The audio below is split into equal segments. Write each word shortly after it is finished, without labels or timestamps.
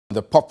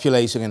The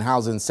population and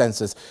housing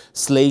census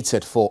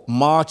slated for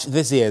March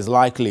this year is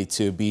likely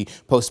to be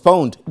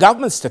postponed.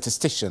 Government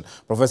statistician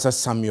Professor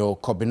Samuel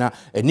Kobina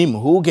Enim,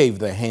 who gave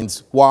the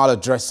hints while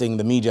addressing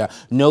the media,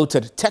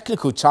 noted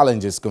technical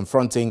challenges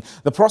confronting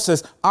the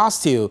process are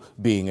still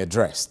being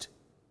addressed.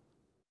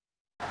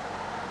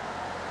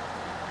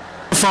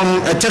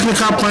 From a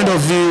technical point of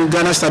view,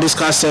 Ghana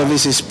Statistical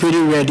Service is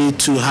pretty ready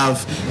to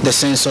have the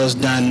census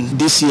done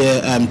this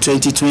year,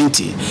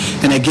 2020.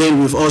 And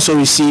again, we've also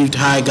received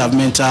high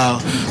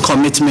governmental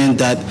commitment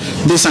that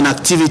this is an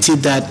activity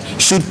that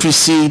should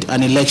precede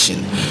an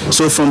election.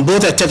 So from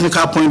both a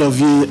technical point of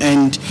view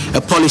and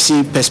a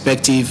policy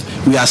perspective,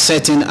 we are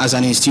certain as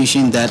an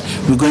institution that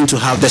we're going to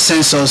have the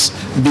census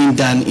being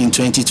done in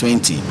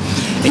 2020.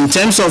 In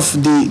terms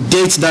of the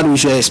dates that we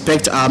should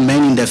expect our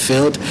men in the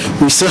field,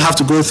 we still have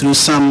to go through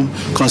some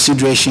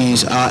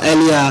considerations. Our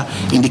earlier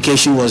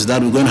indication was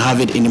that we're going to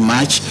have it in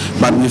March,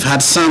 but we've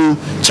had some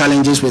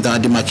challenges with our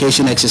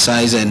demarcation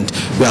exercise, and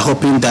we are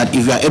hoping that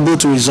if we are able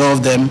to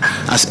resolve them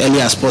as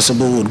early as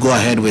possible, we'll go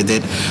ahead with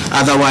it.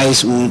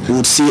 Otherwise,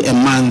 we'll see a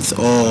month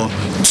or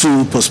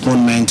two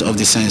postponement of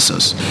the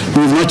census.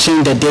 We've not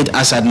changed the date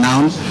as at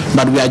now,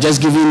 but we are just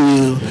giving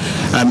you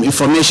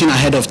information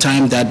ahead of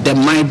time that there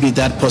might be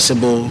that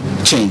possible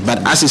change.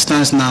 But as it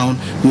stands now,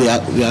 we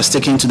are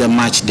sticking to the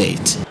March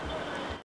date.